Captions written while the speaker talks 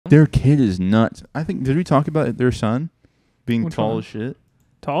Their kid is nuts. I think, did we talk about their son being Which tall one? as shit?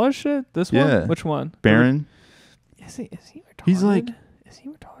 Tall as shit? This Yeah. one? Which one? Barron? Is he retarded? He's like- Is he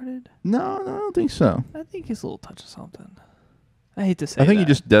retarded? No, I don't think so. I think he's a little touch of something. I hate to say I think he that.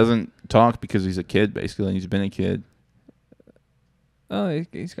 just doesn't talk because he's a kid, basically, and he's been a kid. Oh,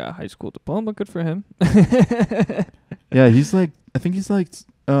 he's got a high school diploma. Good for him. Yeah, he's like, I think he's like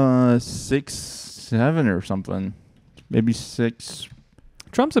 6'7" or something. Maybe 6.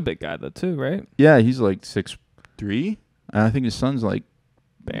 Trump's a big guy, though, too, right? Yeah, he's like 6'3". And I think his son's like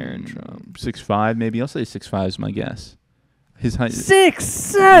Barron Trump. 6'5", maybe. I'll say 6'5" is my guess. His height.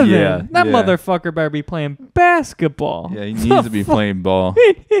 6'7". Yeah, That yeah. motherfucker better be playing basketball. Yeah, he needs to be playing ball.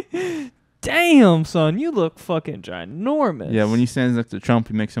 Damn, son, you look fucking ginormous. Yeah, when he stands next to Trump,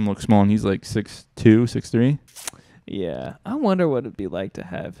 he makes him look small, and he's like 6'2", 6'3". Yeah, I wonder what it'd be like to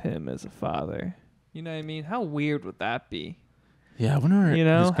have him as a father. You know what I mean? How weird would that be? Yeah, I wonder what You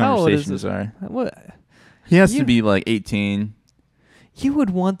know, his how old is conversations this- are. What? He has You- to be like 18. You would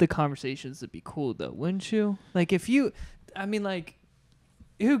want the conversations to be cool, though, wouldn't you? Like, if you, I mean, like,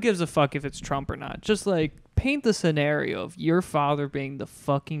 who gives a fuck if it's Trump or not? Just, like, paint the scenario of your father being the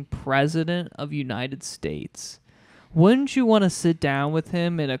fucking president of United States. Wouldn't you want to sit down with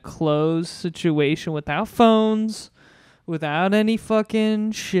him in a closed situation without phones, without any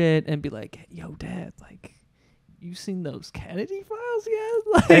fucking shit, and be like, yo, Dad, like, you seen those Kennedy files yet?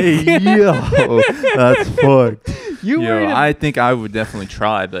 Like, Hey, yo, that's fucked. you worried Yo, I think I would definitely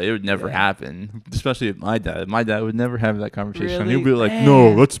try, but it would never Yeah. happen. Especially with my dad. My dad would never have that conversation. Really? He'd be like, Man.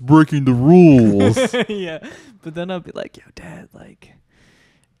 "No, that's breaking the rules." Yeah, but then I'll be like, yo, Dad, like,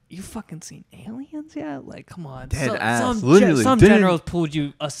 you fucking seen aliens yet? Like, come on. Dead some ass. some, Literally, some didn't- generals pulled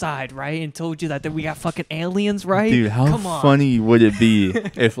you aside, right? And told you that we got fucking aliens, right? Dude, how come on. funny would it be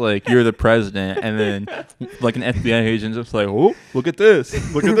if like you're the president and then like an FBI agent's just like, "Oh, look at this,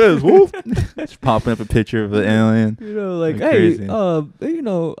 look at this," whoop, just popping up a picture of the alien. You know, like, Like hey, crazy.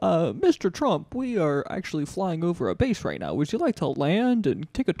 Mr. Trump, we are actually flying over a base right now. Would you like to land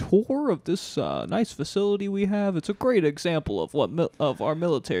and take a tour of this nice facility we have? It's a great example of what of our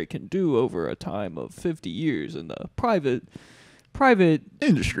military can do over a time of 50 years in the private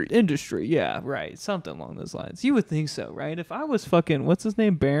Industry. Yeah, right. Something along those lines. You would think so, right? If I was fucking, what's his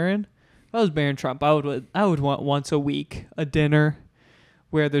name, Barron? If I was Barron Trump, I would want once a week a dinner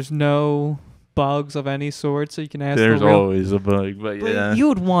where there's no bugs of any sort, so you can ask. There's for real. always a bug, but But yeah. you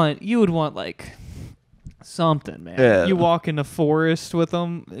would want like something, man. Yeah. You walk in the forest with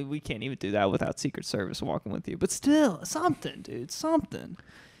them. We can't even do that without Secret Service walking with you. But still, something, dude. Something.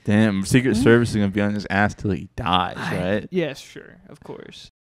 Damn, Secret Service is gonna be on his ass till he dies, right? Yes, sure, of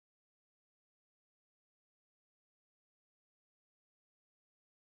course.